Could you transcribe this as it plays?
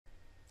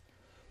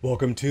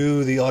Welcome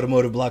to the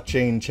Automotive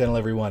Blockchain channel,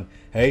 everyone.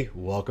 Hey,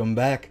 welcome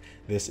back.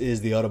 This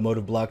is the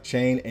Automotive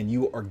Blockchain, and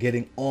you are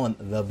getting on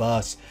the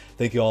bus.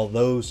 Thank you all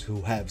those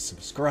who have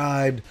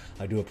subscribed.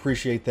 I do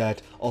appreciate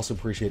that. Also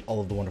appreciate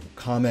all of the wonderful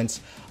comments.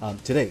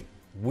 Today,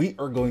 we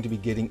are going to be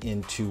getting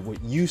into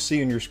what you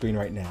see on your screen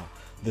right now.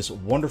 This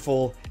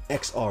wonderful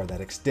XR, that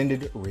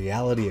extended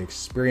reality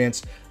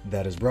experience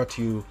that is brought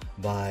to you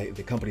by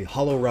the company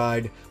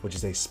Holoride, which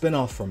is a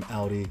spinoff from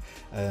Audi,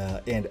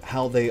 and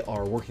how they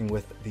are working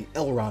with the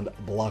Elrond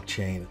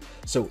blockchain.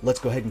 So let's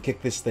go ahead and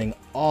kick this thing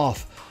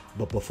off.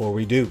 But before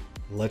we do,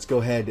 let's go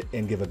ahead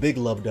and give a big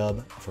love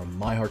dub from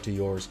my heart to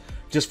yours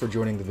just for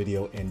joining the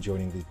video and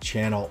joining the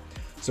channel.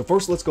 So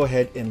first, let's go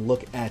ahead and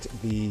look at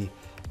the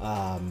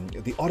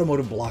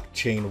Automotive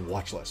Blockchain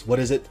watch list. What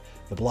is it?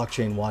 The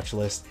blockchain watch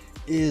list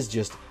is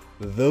just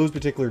those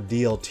particular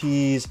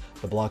DLTs,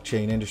 the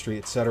blockchain industry,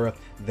 etc.,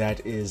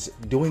 that is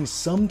doing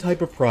some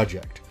type of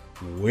project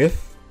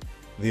with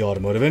the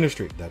automotive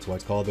industry. That's why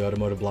it's called the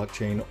Automotive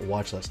Blockchain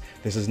watch list.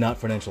 This is not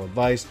financial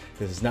advice.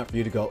 This is not for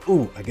you to go,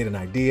 ooh, I get an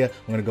idea,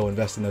 I'm going to go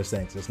invest in those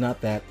things. It's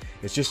not that.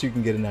 It's just so you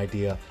can get an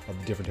idea of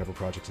the different type of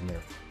projects in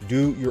there.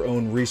 Do your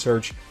own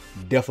research.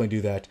 Definitely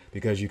do that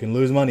because you can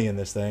lose money in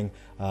this thing.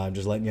 I'm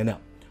just letting you know.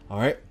 All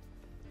right.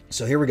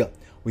 So here we go.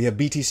 We have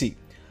BTC.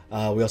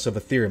 We also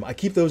have Ethereum. I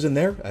keep those in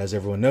there, as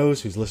everyone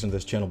knows who's listened to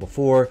this channel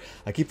before.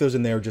 I keep those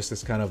in there just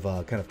as kind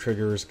of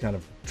triggers, kind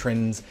of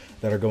trends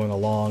that are going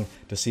along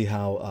to see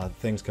how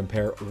things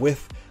compare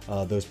with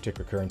those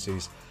particular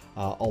currencies.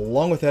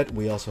 Along with that,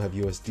 we also have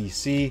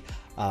USDC.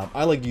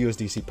 I like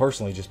USDC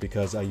personally just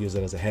because I use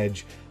it as a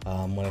hedge.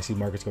 When I see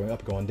markets going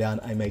up, going down,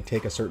 I may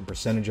take a certain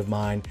percentage of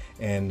mine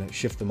and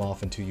shift them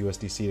off into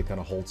USDC to kind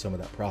of hold some of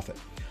that profit.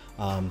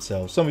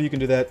 So some of you can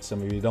do that,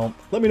 some of you don't.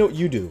 Let me know what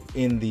you do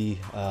in the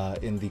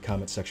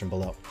comment section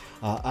below.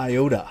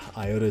 IOTA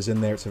is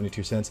in there at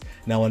 72 cents.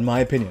 Now, in my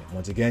opinion,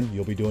 once again,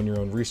 you'll be doing your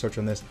own research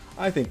on this.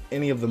 I think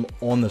any of them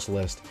on this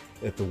list,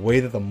 if the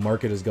way that the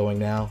market is going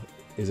now,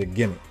 is a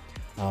gimme.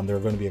 There are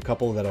going to be a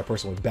couple that I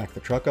personally back the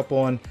truck up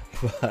on,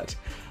 but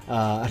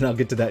and I'll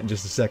get to that in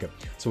just a second.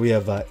 So we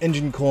have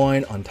Engine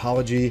Coin,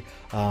 Ontology.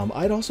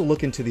 I'd also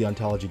look into the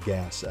Ontology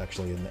gas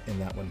actually in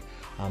that one.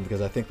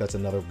 Because I think that's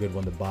another good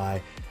one to buy.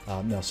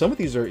 Now, some of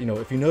these are,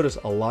 if you notice,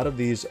 a lot of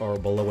these are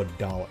below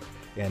 $1.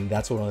 And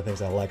that's one of the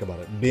things I like about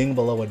it. Being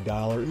below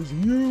 $1 is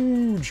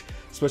huge,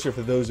 especially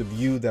for those of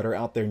you that are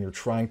out there and you're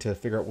trying to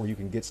figure out where you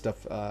can get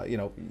stuff.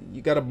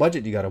 You got a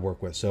budget you got to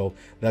work with. So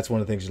that's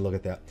one of the things you look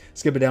at that.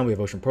 Skip it down. We have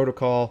Ocean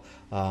Protocol,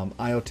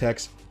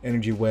 IoTeX,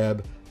 Energy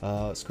Web,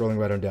 scrolling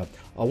right on down.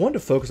 I wanted to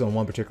focus on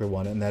one particular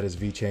one, and that is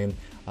VeChain.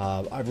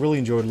 I've really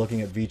enjoyed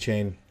looking at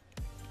VeChain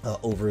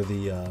over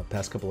the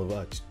past couple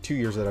of 2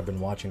 years that I've been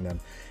watching them,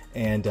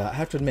 and I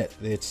have to admit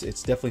it's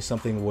definitely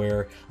something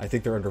where I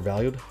think they're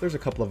undervalued. There's a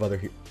couple of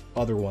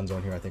other ones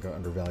on here I think are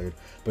undervalued,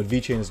 but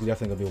VeChain is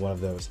definitely going to be one of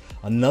those.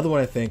 Another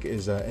one I think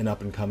is an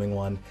up-and-coming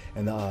one,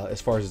 and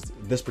as far as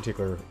this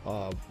particular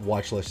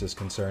watch list is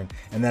concerned,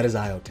 and that is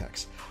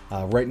IoTeX.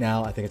 Right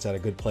now, I think it's at a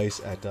good place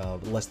at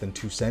less than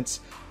 2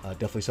 cents.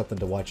 Definitely something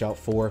to watch out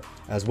for,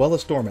 as well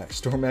as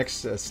StormX.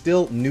 StormX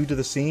still new to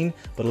the scene,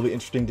 but it'll be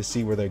interesting to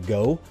see where they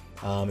go.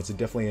 It's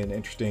definitely an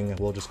interesting,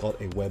 we'll just call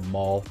it a web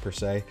mall per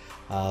se,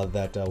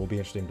 that will be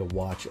interesting to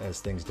watch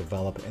as things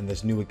develop and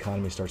this new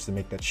economy starts to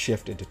make that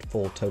shift into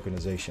full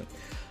tokenization.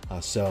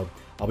 So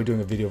I'll be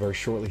doing a video very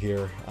shortly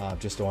here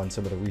just on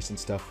some of the recent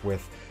stuff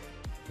with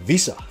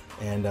Visa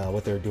and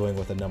what they're doing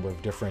with a number of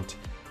different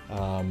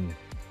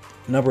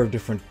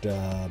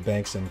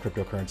banks and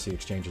cryptocurrency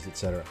exchanges,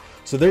 etc.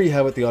 So there you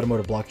have it, the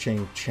Automotive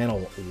Blockchain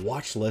channel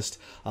watch list.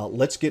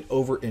 Let's get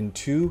over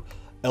into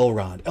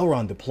Elrond.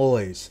 Holoride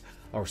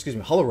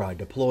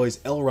deploys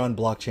Elrond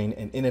blockchain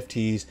and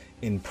NFTs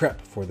in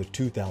prep for the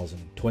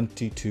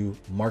 2022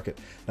 market.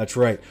 That's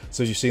right.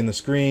 So as you see on the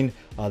screen,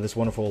 this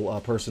wonderful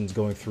person's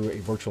going through a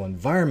virtual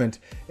environment,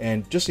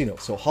 and just so you know,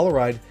 so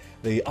Holoride,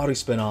 the Audi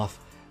spinoff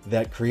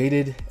that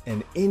created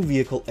an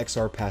in-vehicle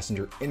XR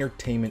passenger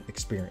entertainment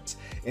experience.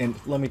 And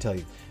let me tell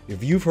you,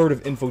 if you've heard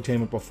of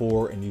infotainment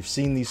before and you've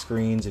seen these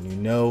screens and you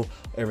know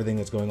everything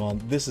that's going on,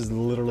 this is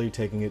literally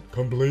taking it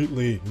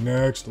completely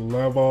next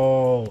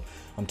level.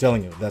 I'm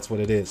telling you, that's what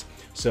it is.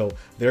 So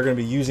they're going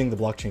to be using the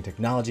blockchain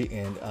technology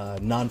and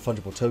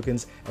non-fungible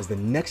tokens as the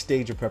next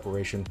stage of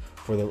preparation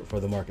for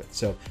the market.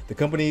 So the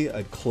company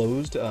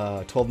closed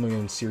 12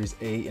 million Series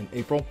A in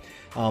April.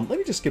 Let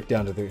me just skip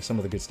down to some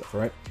of the good stuff.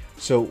 All right.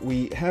 So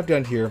we have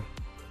down here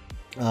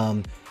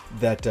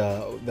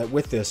that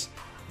with this,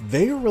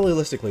 they are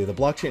realistically, the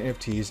blockchain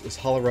NFTs is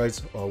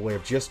Holoride's way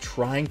of just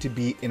trying to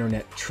be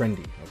internet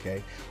trendy,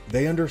 okay?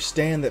 They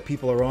understand that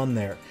people are on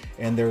there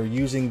and they're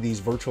using these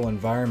virtual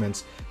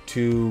environments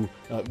to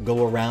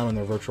go around in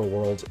their virtual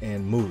worlds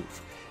and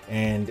move.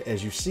 And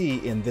as you see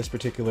in this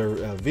particular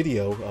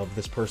video of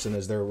this person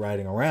as they're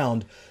riding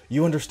around,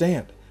 you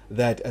understand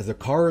that as the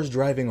car is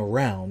driving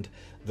around,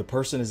 the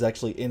person is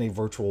actually in a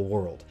virtual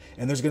world.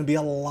 And there's going to be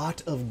a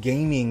lot of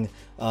gaming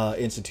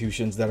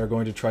institutions that are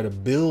going to try to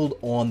build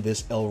on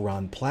this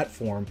Elrond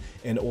platform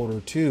in order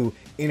to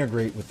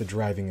integrate with the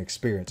driving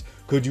experience.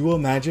 Could you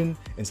imagine,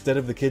 instead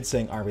of the kids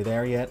saying, "Are we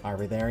there yet? Are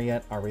we there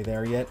yet? Are we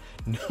there yet?"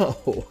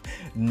 No,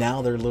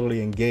 now they're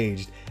literally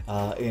engaged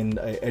in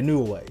a new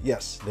way.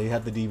 Yes, they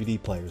have the DVD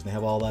players, and they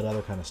have all that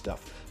other kind of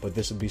stuff, but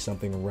this would be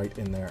something right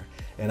in there.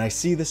 And I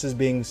see this as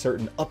being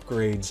certain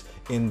upgrades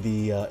in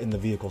the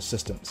vehicle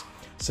systems.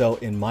 So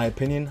in my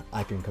opinion,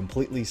 I can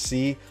completely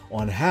see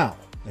on how,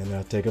 and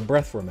I'll take a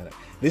breath for a minute.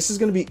 This is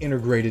going to be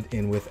integrated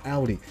in with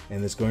Audi,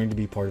 and it's going to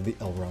be part of the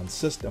Elrond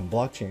system,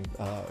 blockchain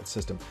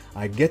system.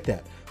 I get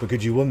that, but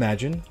could you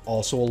imagine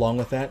also along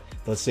with that,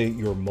 let's say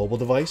your mobile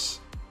device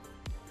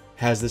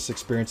has this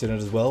experience in it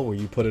as well, where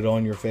you put it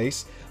on your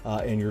face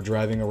and you're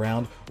driving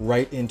around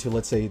right into,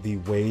 let's say, the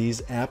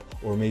Waze app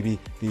or maybe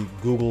the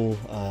Google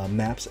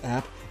Maps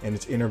app, and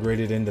it's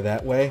integrated into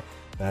that way.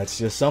 That's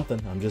just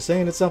something. I'm just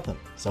saying it's something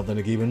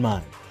to keep in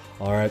mind.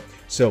 All right,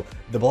 so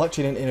the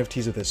blockchain and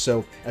NFTs with this.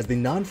 So as the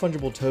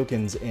non-fungible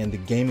tokens and the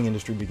gaming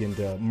industry begin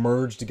to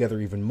merge together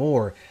even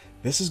more,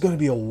 this is going to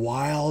be a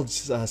wild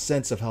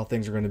sense of how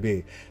things are going to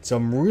be. So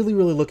I'm really,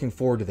 really looking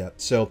forward to that.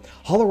 So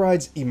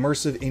Holoride's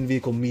immersive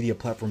in-vehicle media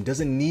platform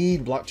doesn't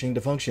need blockchain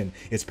to function.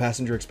 Its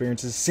passenger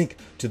experiences sync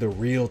to the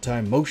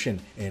real-time motion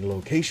and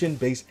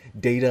location-based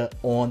data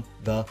on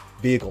the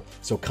vehicle.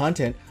 So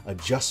content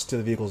adjusts to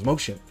the vehicle's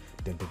motion.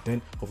 Dun, dun,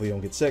 dun. Hopefully you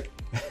don't get sick.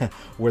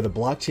 Where the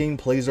blockchain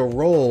plays a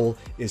role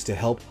is to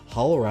help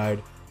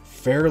Holoride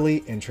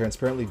fairly and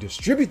transparently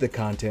distribute the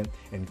content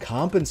and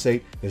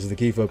compensate, this is the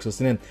key folks,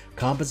 listen in,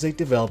 compensate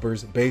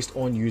developers based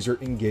on user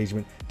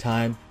engagement,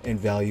 time, and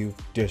value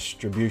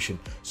distribution.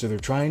 So they're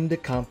trying to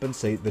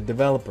compensate the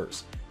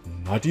developers,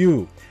 not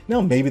you.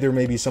 Now maybe there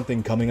may be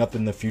something coming up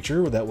in the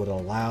future that would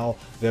allow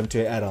them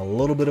to add a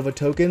little bit of a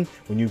token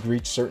when you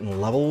reach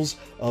certain levels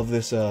of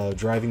this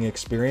driving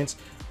experience.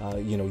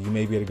 You know, you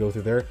may be able to go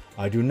through there.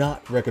 I do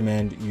not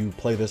recommend you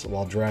play this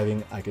while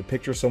driving. I could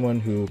picture someone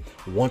who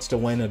wants to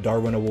win a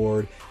Darwin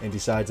Award and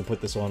decides to put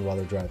this on while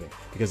they're driving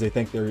because they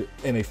think they're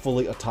in a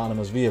fully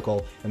autonomous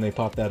vehicle and they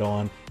pop that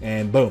on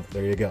and boom,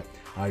 there you go.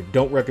 I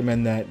don't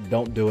recommend that.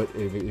 Don't do it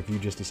if you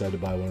just decide to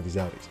buy one of these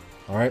Audis.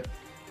 All right.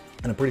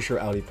 And I'm pretty sure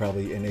Audi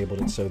probably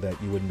enabled it so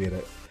that you wouldn't be able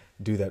to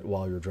do that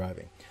while you're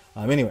driving.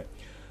 Anyway,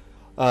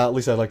 at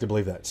least I'd like to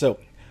believe that. So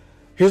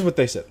here's what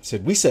they said.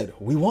 We said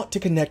we want to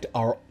connect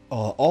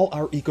all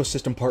our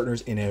ecosystem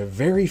partners in a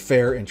very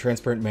fair and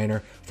transparent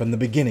manner from the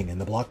beginning, and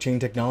the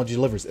blockchain technology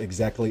delivers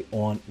exactly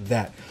on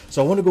that.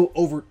 So I want to go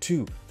over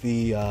to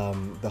the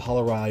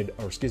Holoride,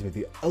 or excuse me,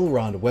 the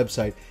Elrond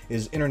website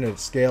is internet at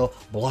scale.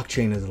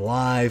 Blockchain is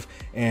live,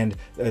 and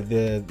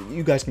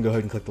you guys can go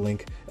ahead and click the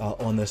link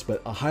on this.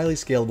 But a highly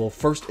scalable,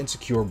 first and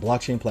secure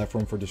blockchain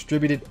platform for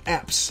distributed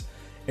apps,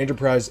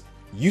 enterprise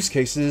use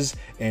cases,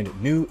 and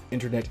new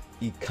internet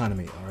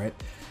economy. All right.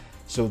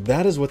 So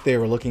that is what they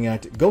were looking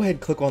at. Go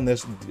ahead, click on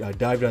this,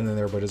 dive down in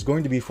there, but it's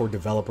going to be for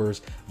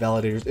developers,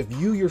 validators. If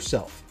you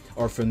yourself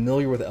are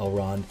familiar with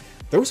Elrond,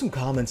 throw some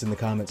comments in the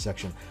comment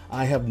section.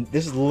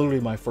 This is literally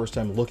my first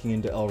time looking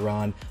into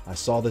Elrond. I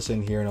saw this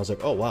in here and I was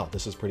like, oh wow,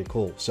 this is pretty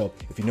cool. So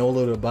if you know a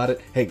little bit about it,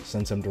 hey,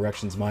 send some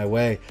directions my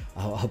way.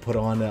 I'll put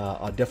on,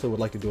 I definitely would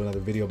like to do another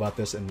video about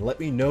this, and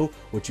let me know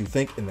what you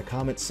think in the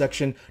comments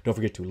section. Don't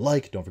forget to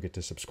like, don't forget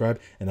to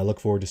subscribe, and I look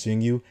forward to seeing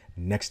you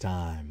next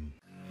time.